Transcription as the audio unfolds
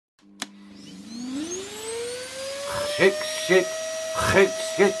Shake, shake, shake,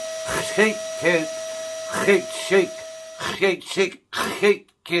 shake, shake it. Shake, shake, shake, shake, shake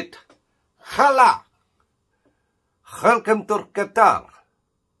it. Hala. Welcome to Qatar.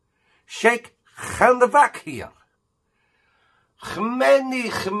 Sheikh HANDVAC here.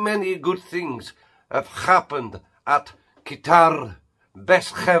 Many good things have happened at Qatar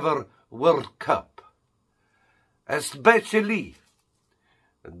Best Ever World Cup. Especially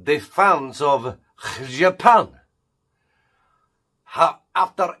the fans of Japan.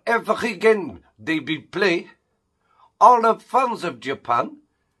 After every game they will play, all the fans of Japan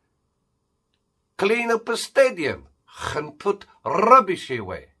clean up a stadium and put rubbish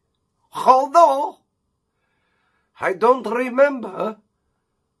away. Although, I don't remember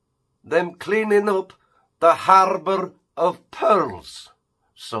them cleaning up the harbor of pearls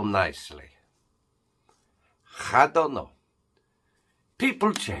so nicely. I don't know.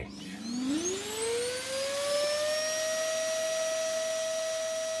 People change.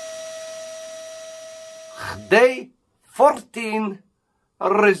 Day 14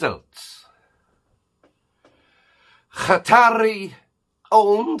 results. Qatari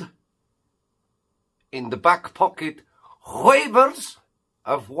owned in the back pocket waivers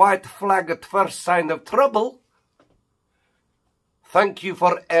of white flag at first sign of trouble. Thank you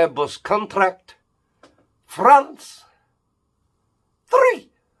for Airbus contract. France 3.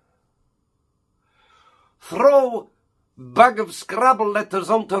 Throw bag of Scrabble letters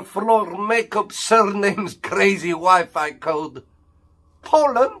onto floor, make up surnames, crazy Wi-Fi code.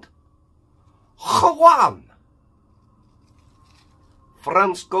 Poland 1.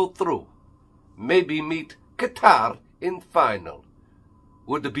 France go through. Maybe meet Qatar in final.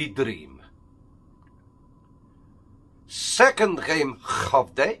 Would be dream. Second game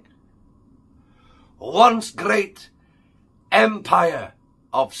of day. Once great empire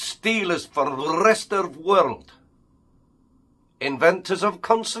of stealers for the rest of the world. Inventors of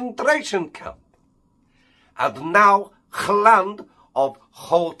concentration camp. And now land of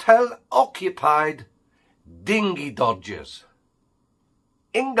hotel-occupied dinghy dodgers.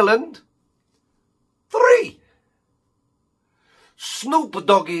 England 3. Snoop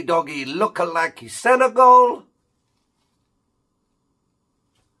Doggy lookalike Senegal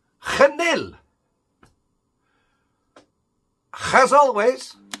 0. As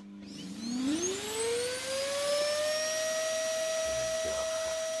always,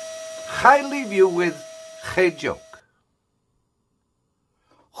 I leave you with a joke.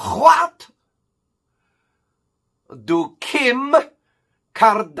 What do Kim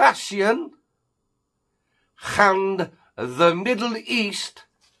Kardashian and the Middle East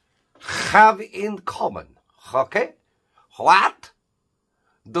have in common? Okay? What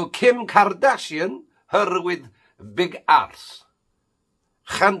do Kim Kardashian, her with big arse,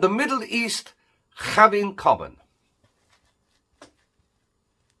 and the Middle East have in common?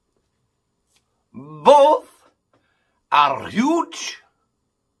 Both are huge,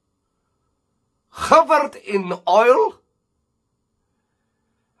 covered in oil,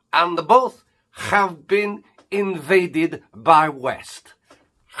 and both have been invaded by West.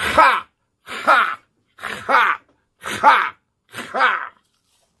 Ha! Ha! Ha! Ha! Ha!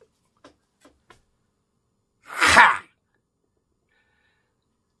 Ha!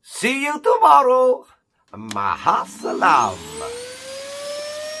 See you tomorrow. Maha salam.